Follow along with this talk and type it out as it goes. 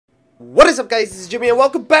What is up, guys? This is Jimmy and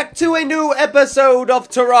welcome back to a new episode of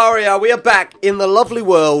Terraria. We are back in the lovely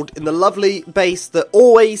world, in the lovely base that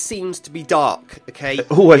always seems to be dark, okay? It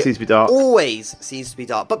always seems to be dark. Always seems to be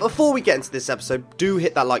dark. But before we get into this episode, do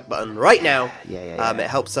hit that like button right now. Yeah. It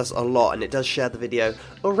helps us a lot and it does share the video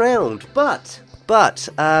around. But,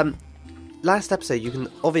 last episode you can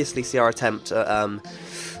obviously see our attempt at,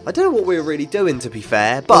 I don't know what we were really doing, to be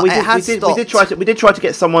fair, but we did try to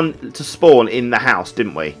get someone to spawn in the house,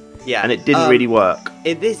 didn't we? Yeah, and it didn't really work.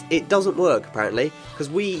 It doesn't work apparently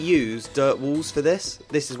because we use dirt walls for this.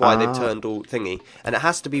 This is why they've turned all thingy, and it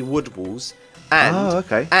has to be wood walls,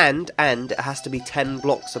 and and it has to be 10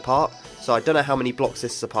 blocks apart. So I don't know how many blocks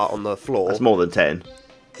this is apart on the floor. That's more than 10.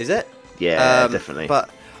 Is it? Yeah, definitely.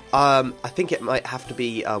 But I think it might have to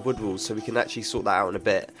be wood walls, so we can actually sort that out in a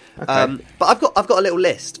bit. Okay. But I've got a little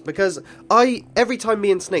list because every time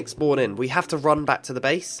me and Snake spawn in, we have to run back to the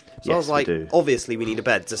base. So yes, I was like, we do. obviously we need a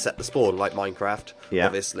bed to set the spawn, like Minecraft. Yeah.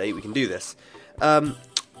 Obviously we can do this. So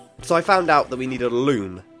I found out that we needed a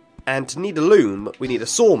loom, and to need a loom, we need a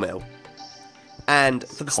sawmill, and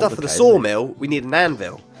for the stuff for the sawmill, we need an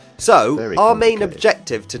anvil. So our main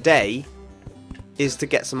objective today is to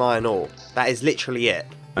get some iron ore. That is literally it.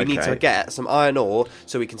 We need to get some iron ore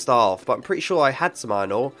so we can start off. But I'm pretty sure I had some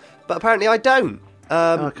iron ore, but apparently I don't.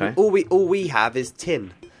 All we have is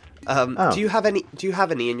tin. Do you have any? Do you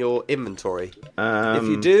have any in your inventory? If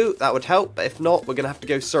you do, that would help. But if not, we're gonna have to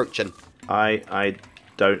go searching. I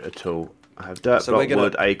don't at all. I have dirt block,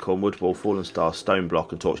 wood, acorn, wood wall, fallen star, stone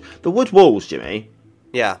block, and torch. The wood walls, Jimmy.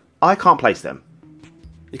 Yeah. I can't place them.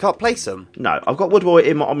 You can't place them. No, I've got wood wall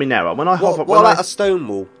on me now. When I what about a stone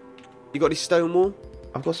wall? You got any stone wall?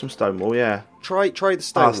 I've got some stone wall, yeah. Try the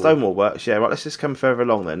stone wall. Stone wall works, yeah. Right, let's just come further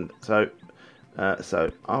along then. So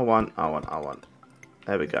R1.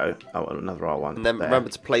 There we go. Oh, another R1. And then remember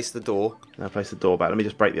to place the door. Now place the door back. Let me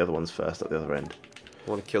just break the other ones first at the other end. I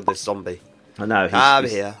want to kill this zombie. I know. Come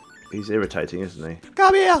here. He's irritating, isn't he?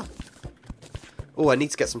 Come here. Oh, I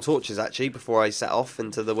need to get some torches actually before I set off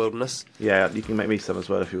into the wilderness. Yeah, you can make me some as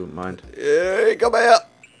well if you wouldn't mind. Hey, come here.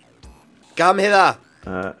 Come here.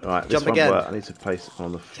 Right, Jump this again. I need to place it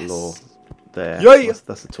on the floor. There. Yeah.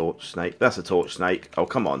 That's a torch snake. That's a torch snake. Oh,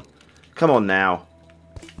 come on. Come on now.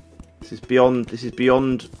 This is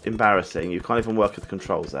beyond embarrassing. You can't even work at the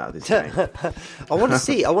controls out of this game. I want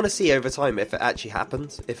to see over time if it actually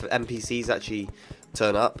happens, if NPCs actually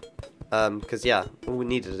turn up. Because yeah, all we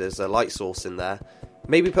needed is a light source in there.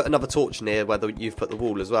 Maybe put another torch near where you've put the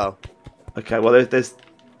wall as well. Okay, well there's.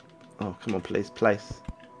 Oh, come on, please, place.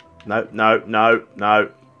 No.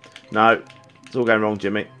 It's all going wrong,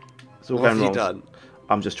 Jimmy. It's all going wrong. What have you done?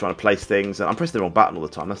 I'm just trying to place things, and I'm pressing the wrong button all the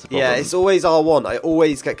time. That's the problem. Yeah, it's always R1. I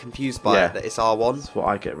always get confused by it that it's R1. That's what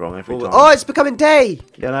I get wrong every time. Oh, it's becoming day!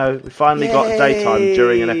 You know, we finally got daytime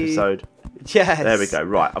during an episode. Yes. There we go.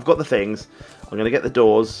 Right, I've got the things. I'm going to get the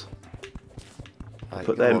doors. Right,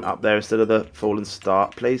 put them up there instead of the fallen star.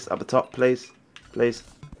 Please, up the top, please. Please.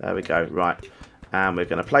 There we go. Right. And we're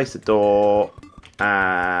going to place the door,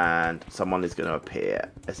 and someone is going to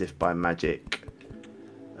appear as if by magic.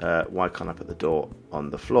 Why can't I put the door on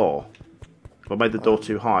the floor? I made the door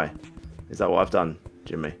too high. Is that what I've done,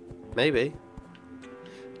 Jimmy? Maybe.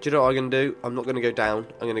 Do you know what I'm going to do? I'm not going to go down.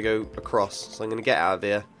 I'm going to go across. So I'm going to get out of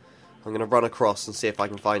here. I'm going to run across and see if I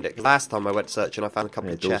can find it. 'Cause last time I went searching, I found a couple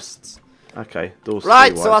of chests. Okay, doors.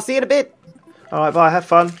 Right, so I'll see you in a bit. Alright, bye. Have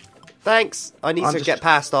fun. Thanks. I need to get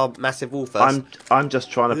past our massive wall first. I'm just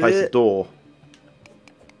trying to place a door.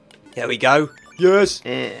 Here we go. Yes.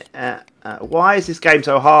 Why is this game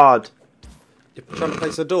so hard? You're trying to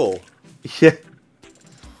place a door? Yeah.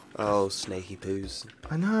 Oh, snaky poos.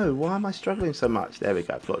 I know. Why am I struggling so much? There we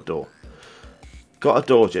go. I've got a door. Got a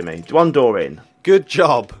door, Jimmy. One door in. Good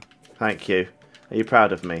job. Thank you. Are you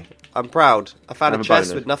proud of me? I'm proud. I found a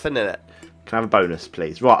chest with nothing in it. Can I have a bonus,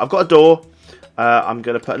 please? Right, I've got a door. I'm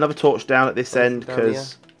going to put another torch down at this end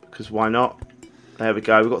because why not? There we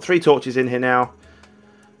go. We've got 3 torches in here now.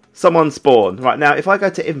 Someone spawned. Right, now, if I go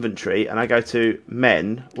to inventory and I go to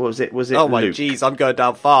men, what was it? Was it Oh, my Luke? jeez, I'm going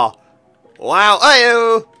down far. Wow,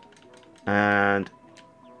 ayo! And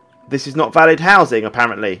this is not valid housing,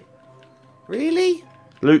 apparently. Really?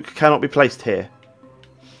 Luke cannot be placed here.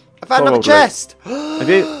 I found another chest. Have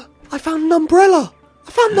you? I found an umbrella.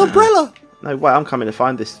 I found an umbrella. No way, I'm coming to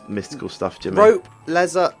find this mystical stuff, Jimmy. Rope,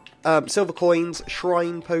 leather, silver coins,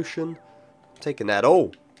 shrine potion. Taking that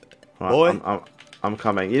all. Right, boy. I'm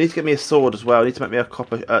coming. You need to get me a sword as well. You need to make me a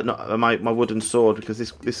copper, my wooden sword because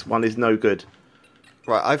this one is no good.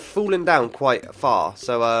 Right, I've fallen down quite far,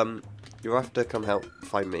 so you'll have to come help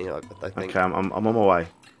find me. I think. Okay, I'm on my way.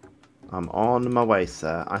 I'm on my way,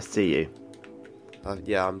 sir. I see you.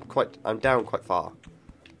 Yeah, I'm down quite far.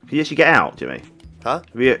 Can you actually get out, Jimmy? Huh?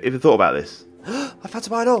 Have you thought about this? I found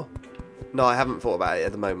some iron ore. No, I haven't thought about it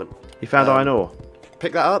at the moment. You found iron ore?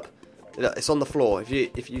 Pick that up. It's on the floor.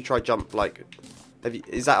 If you try jump like,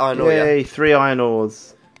 is that iron ore? Yay, Yeah. 3 iron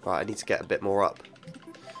ores. Right, I need to get a bit more up.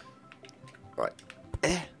 Right.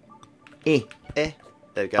 Eh.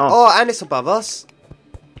 There we go. Oh, and it's above us.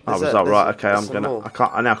 Oh, was that right? Okay,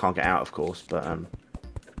 I now can't get out, of course, but a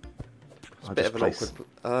bit of an awkward.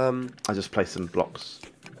 I just place some blocks.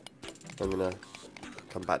 I'm gonna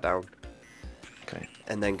come back down. Okay.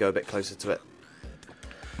 And then go a bit closer to it.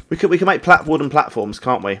 We can make wooden platforms,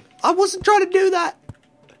 can't we? I wasn't trying to do that.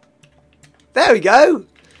 There we go.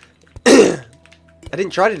 I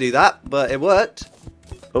didn't try to do that, but it worked.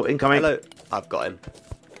 Oh, incoming. Hello. I've got him.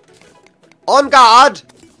 On guard.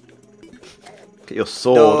 Get your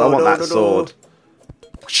sword. I want that sword.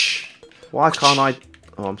 Why can't I?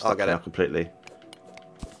 Oh, I'm stuck now completely.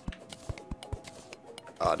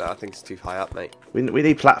 Oh no, I think it's too high up, mate. We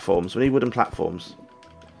need platforms. We need wooden platforms.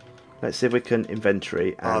 Let's see if we can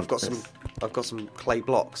inventory. And I've got some clay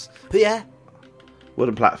blocks. But yeah.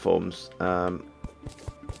 Wooden platforms. I've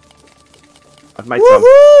made some.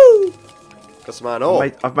 Got some iron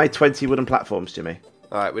ore. I've made 20 wooden platforms, Jimmy.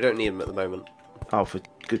 All right, we don't need them at the moment. Oh, for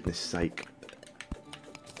goodness sake!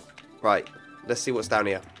 Right, let's see what's down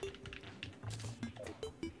here.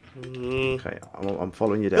 Okay, I'm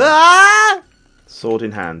following you down. Ah! Sword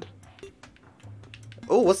in hand.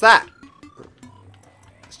 Oh, what's that?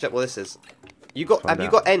 Let's check what this is. Have you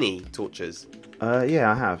got any torches?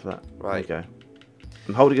 Yeah, I have. Right. There you go.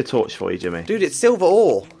 I'm holding a torch for you, Jimmy. Dude, it's silver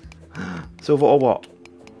ore. Silver or what?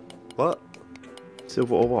 What?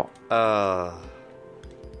 Silver or what?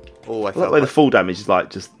 Oh, I felt like the full damage is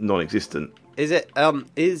like just non-existent. Is it? I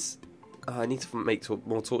need to make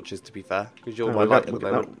more torches. To be fair, because you're my light at the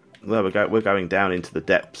moment. There we go. We're going down into the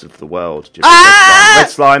depths of the world. Jimmy. Ah! Red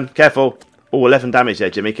slime. Careful. Oh, 11 damage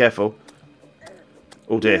there, Jimmy. Careful.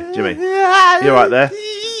 Oh dear, Jimmy. You're right there.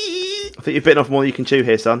 I think you've bitten off more than you can chew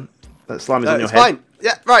here, son. That slime is on your head. Fine.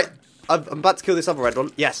 Yeah, right. I'm about to kill this other red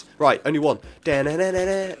one. Yes. Right. Only one. I'm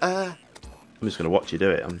just going to watch you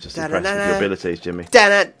do it. I'm just impressed with your abilities, Jimmy.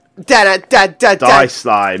 Die,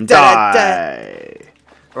 slime. Die.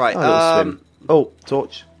 Right. Swim. Oh,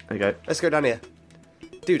 torch. There you go. Let's go down here.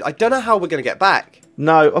 Dude, I don't know how we're going to get back.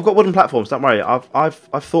 No, I've got wooden platforms. Don't worry. I've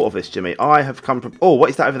thought of this, Jimmy. I have come from... Oh, what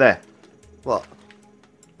is that over there? What?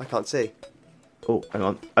 I can't see. Oh, hang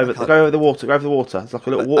on. Go over the water. Go over the water. It's like a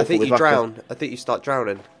little waterfall. I think you drown. I think you start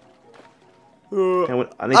drowning.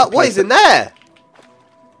 What is in there?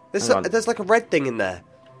 There's like a red thing in there.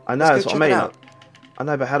 I know, that's what I mean. I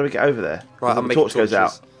know, but how do we get over there? Right, the torch goes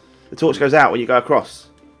out. The torch goes out when you go across.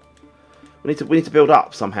 We need to build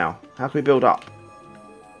up somehow. How can we build up?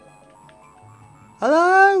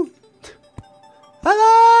 Hello?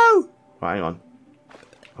 Hello? Right, hang on.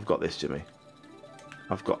 I've got this, Jimmy.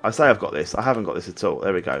 I say I've got this. I haven't got this at all.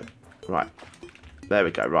 There we go. Right. There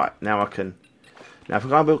we go. Right. Now I can... Now,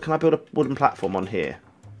 can I build a wooden platform on here?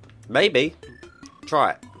 Maybe.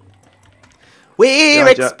 Try it. We're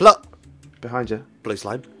explode. Behind you. Blue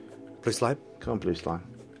slime. Blue slime. Come on, blue slime.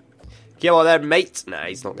 Get on there, mate. Nah,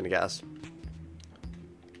 he's not going to get us.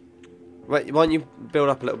 Wait, why don't you build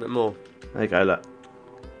up a little bit more? There you go, look.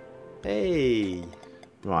 Hey.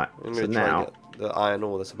 Right, so now... the iron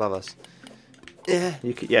ore that's above us. Yeah.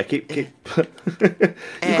 Keep. You've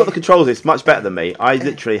got the controls. It's much better than me. I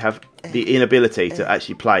literally have the inability to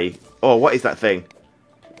actually play. Oh, what is that thing?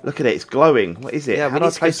 Look at it. It's glowing. What is it? Yeah, how do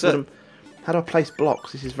I place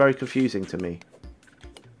blocks? This is very confusing to me.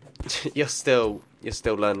 You're still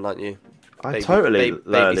learning, aren't you? I'm totally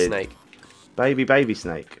learning. Baby snake. Baby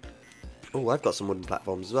snake. Oh, I've got some wooden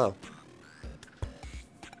platforms as well.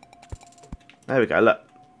 There we go. Look.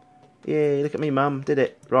 Yeah, look at me, Mum. Did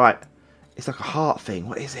it. Right. It's like a heart thing.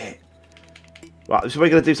 What is it? Right, so we're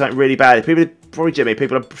going to do something really bad. Probably Jimmy,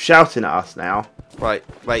 people are shouting at us now. Right,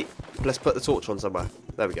 wait. Let's put the torch on somewhere.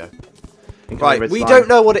 There we go. Right, we don't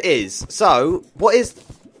know what it is. So, what is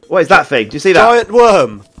that thing? Do you see that? Giant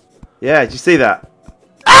worm. Yeah, do you see that?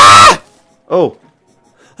 Ah! Oh.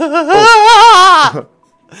 Oh.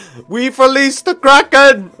 We've released the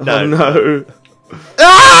Kraken. No. Oh, no.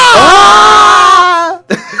 Ah!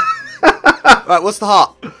 Right, what's the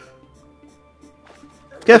heart?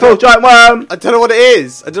 Careful, giant worm! I don't know what it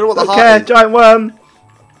is. I don't know what the heart is. Giant worm!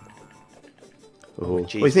 Oh, well,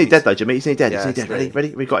 he's nearly dead though, Jimmy. He's nearly dead. Yeah, he's nearly dead.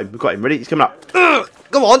 Ready? We got him. Ready? He's coming up.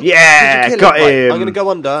 Come on! Yeah! Got him! Right, I'm going to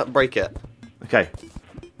go under and break it. Okay.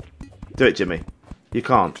 Do it, Jimmy. You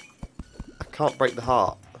can't. I can't break the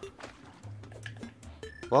heart.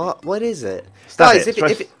 What? What is it? Guys,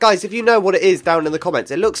 if you know what it is down in the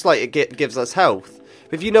comments, it looks like it gives us health.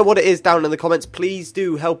 But if you know what it is down in the comments, please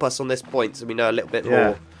do help us on this point so we know a little bit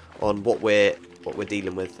more on what we're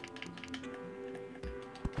dealing with.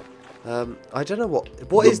 I don't know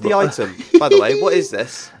what is the item, by the way. What is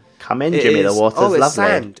this? Come in, Jimmy. The water's lovely.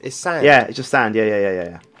 Sand. It's sand. Yeah, it's just sand.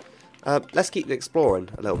 Yeah. Let's keep exploring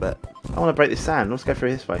a little bit. I want to break this sand. Let's go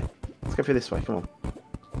through this way. Let's go through this way. Come on.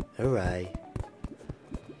 Hooray!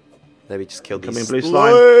 Maybe just kill these. Come in, blue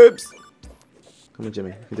slime. Come on, Jimmy.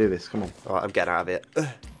 You can do this. Come on. Alright, I'm getting out of it.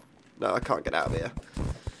 No, I can't get out of here.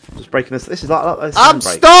 Just breaking this. This is like a I'm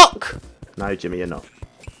break. stuck. No, Jimmy, you're not.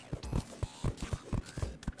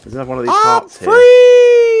 There's another one of these hearts here.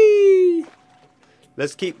 Free!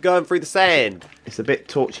 Let's keep going through the sand. It's a bit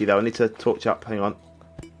torchy though. I need to torch up. Hang on.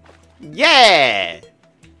 Yeah!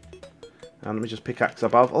 And let me just pickaxe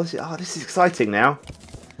above. Oh, this is exciting now.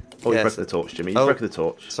 Oh, you broke the torch, Jimmy. You broke the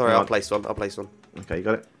torch. Sorry, I'll place one. Okay, you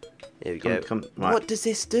got it. Here we go. Right. What does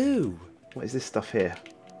this do? What is this stuff here?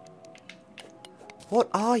 What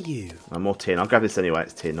are you? Oh, more tin. I'll grab this anyway.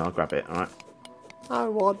 It's tin. I'll grab it. All right. I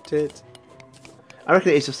want it. I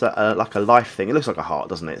reckon it's just like a life thing. It looks like a heart,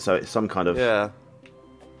 doesn't it? So it's some kind of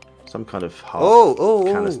heart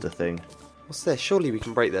canister thing. What's this? Surely we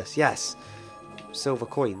can break this. Yes. Silver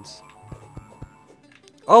coins.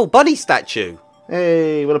 Oh, bunny statue.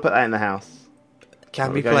 Hey, we'll put that in the house.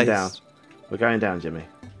 Can we place? Down. We're going down, Jimmy.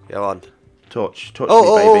 Go on. Torch me,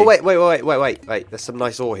 baby. Wait. There's some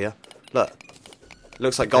nice ore here. Look. It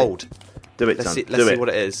looks like gold. Do it, Let's son. Let's see what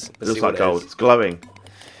it is. It looks like gold. It's glowing.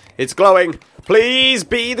 It's glowing. Please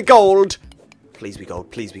be the gold. Please be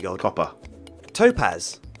gold. Please be gold. Copper.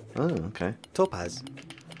 Topaz. Oh, okay. Topaz.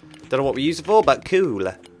 Don't know what we use it for, but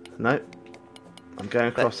cool. No. I'm going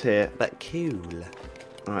across here. But cool.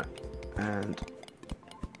 Right. And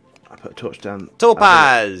I put a torch down.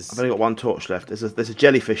 Topaz! I've only got one torch left. There's a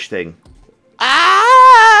jellyfish thing.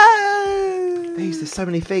 There's so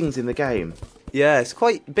many things in the game. Yeah, it's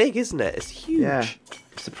quite big, isn't it? It's huge. Yeah.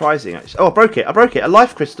 It's surprising, actually. Oh, I broke it. A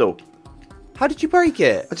life crystal. How did you break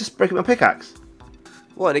it? I just broke it with my pickaxe.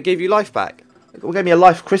 What, and it gave you life back? It gave me a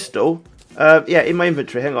life crystal. Yeah, in my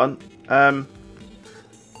inventory. Hang on.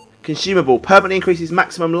 Consumable. Permanently increases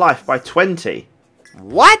maximum life by 20.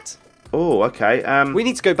 What? Oh, okay. We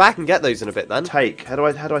need to go back and get those in a bit then. Take. How do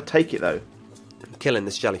I take it though? I'm killing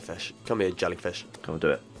this jellyfish. Come here, jellyfish. Come on, do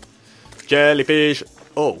it. Jellyfish.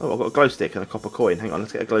 Oh, I've got a glow stick and a copper coin. Hang on,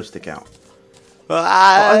 let's get a glow stick out.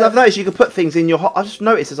 I've noticed you can put things in your hot. I just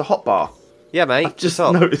noticed there's a hot bar. Yeah, mate. I've just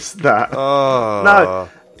noticed that. Oh. No.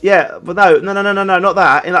 Yeah, but no, not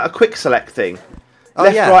that. In like a quick select thing. Oh,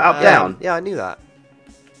 Left, right, up, down. Yeah, I knew that.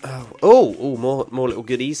 Oh, more little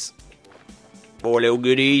goodies. More little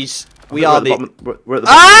goodies. We're at the bottom.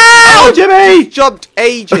 Oh, Jimmy! Jumped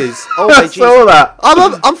ages. Oh my I saw that.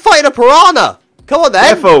 I'm fighting a piranha. Come on then.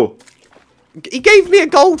 Careful. He gave me a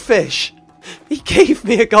goldfish.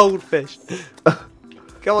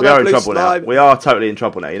 Come on, we are in trouble now. We are totally in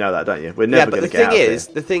trouble now. You know that, don't you? We're never going to get out of here.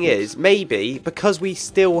 The thing is, maybe because we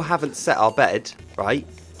still haven't set our bed, right?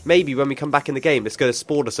 Maybe when we come back in the game, it's going to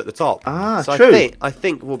spawn us at the top. Ah, so true. I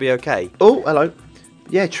think we'll be okay. Oh, hello.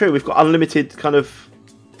 Yeah, true. We've got unlimited kind of.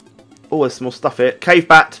 Oh, there's some more stuff here. Cave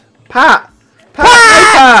bat. Pat,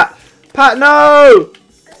 no.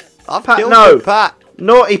 Pat.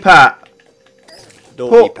 Naughty Pat.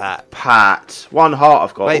 Pat. One heart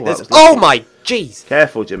I've got. Wait, oh my jeez.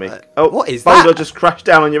 Careful, Jimmy. What is boulder that? Just crashed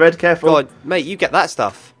down on your head. Careful. God, mate, you get that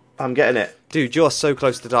stuff. I'm getting it. Dude, you're so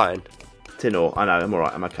close to dying. Tin ore. I know. I'm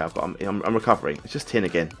alright. I'm okay. I'm recovering. It's just tin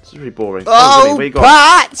again. It's really boring. Oh, Jimmy, where you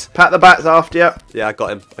Pat! Pat the bat's after you. Yeah, I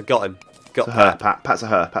got him. Got her. Pat's a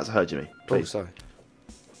her, Jimmy. Please. Oh,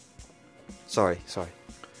 sorry.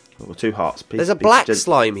 Well, 2 hearts. Please, There's a black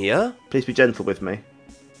slime here. Please be gentle with me.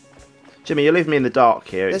 Jimmy, you're leaving me in the dark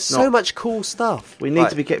here. There's so much cool stuff. We need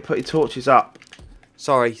to be putting torches up.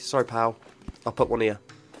 Sorry, pal. I'll put one here.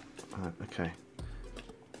 Right, okay.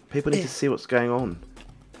 People need to see what's going on.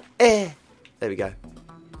 There we go.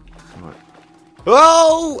 Right.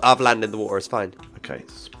 Oh! I've landed in the water. It's fine. Okay,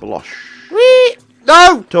 splosh. Whee!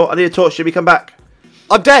 No! I need a torch. Jimmy, come back.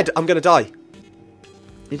 I'm dead. I'm gonna die. You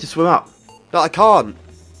need to swim up. No, I can't.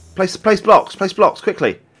 Place blocks. Place blocks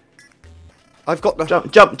quickly. I've got the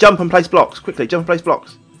jump and place blocks quickly. Jump and place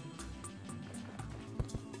blocks.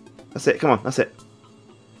 That's it. Come on. That's it.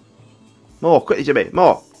 More quickly, Jimmy.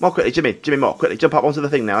 More quickly, Jimmy. Jimmy, more quickly. Jump up onto the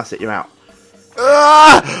thing now. That's it. You're out.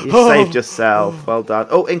 You saved yourself. Well done.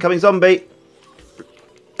 Oh, incoming zombie.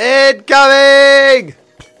 Incoming.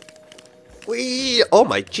 Oh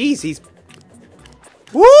my jeez, he's.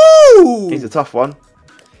 Woo! He's a tough one.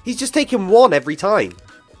 He's just taking one every time.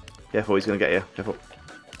 Careful, he's going to get you. Careful.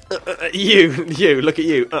 You, look at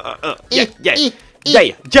you. Yeah,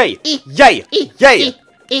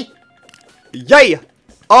 yay.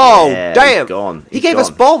 Oh, Yeah, damn. he's gone. He gave us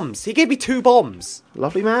bombs. He gave me 2 bombs.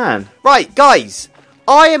 Lovely man. Right, guys.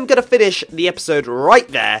 I am going to finish the episode right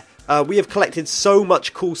there. We have collected so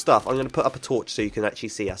much cool stuff. I'm going to put up a torch so you can actually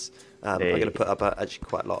see us. I'm going to put up actually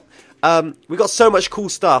quite a lot. We got so much cool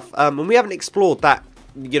stuff, and we haven't explored that,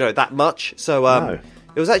 that much. So No.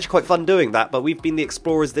 It was actually quite fun doing that. But we've been the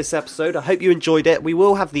explorers this episode. I hope you enjoyed it. We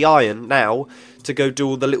will have the iron now to go do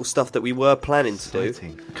all the little stuff that we were planning to do.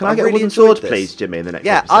 Can I get a wooden sword, please, Jimmy, in the next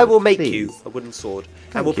episode? I will make you a wooden sword.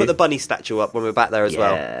 And we'll put the bunny statue up when we're back there as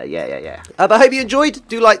well. Yeah. But I hope you enjoyed.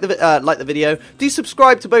 Do like the video. Do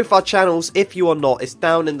subscribe to both our channels if you are not. It's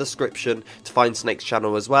down in the description to find Snake's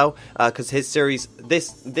channel as well. Because his series,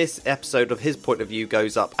 this episode of his point of view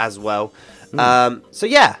goes up as well. So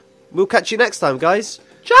yeah, we'll catch you next time, guys.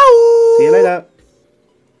 Ciao! See you later.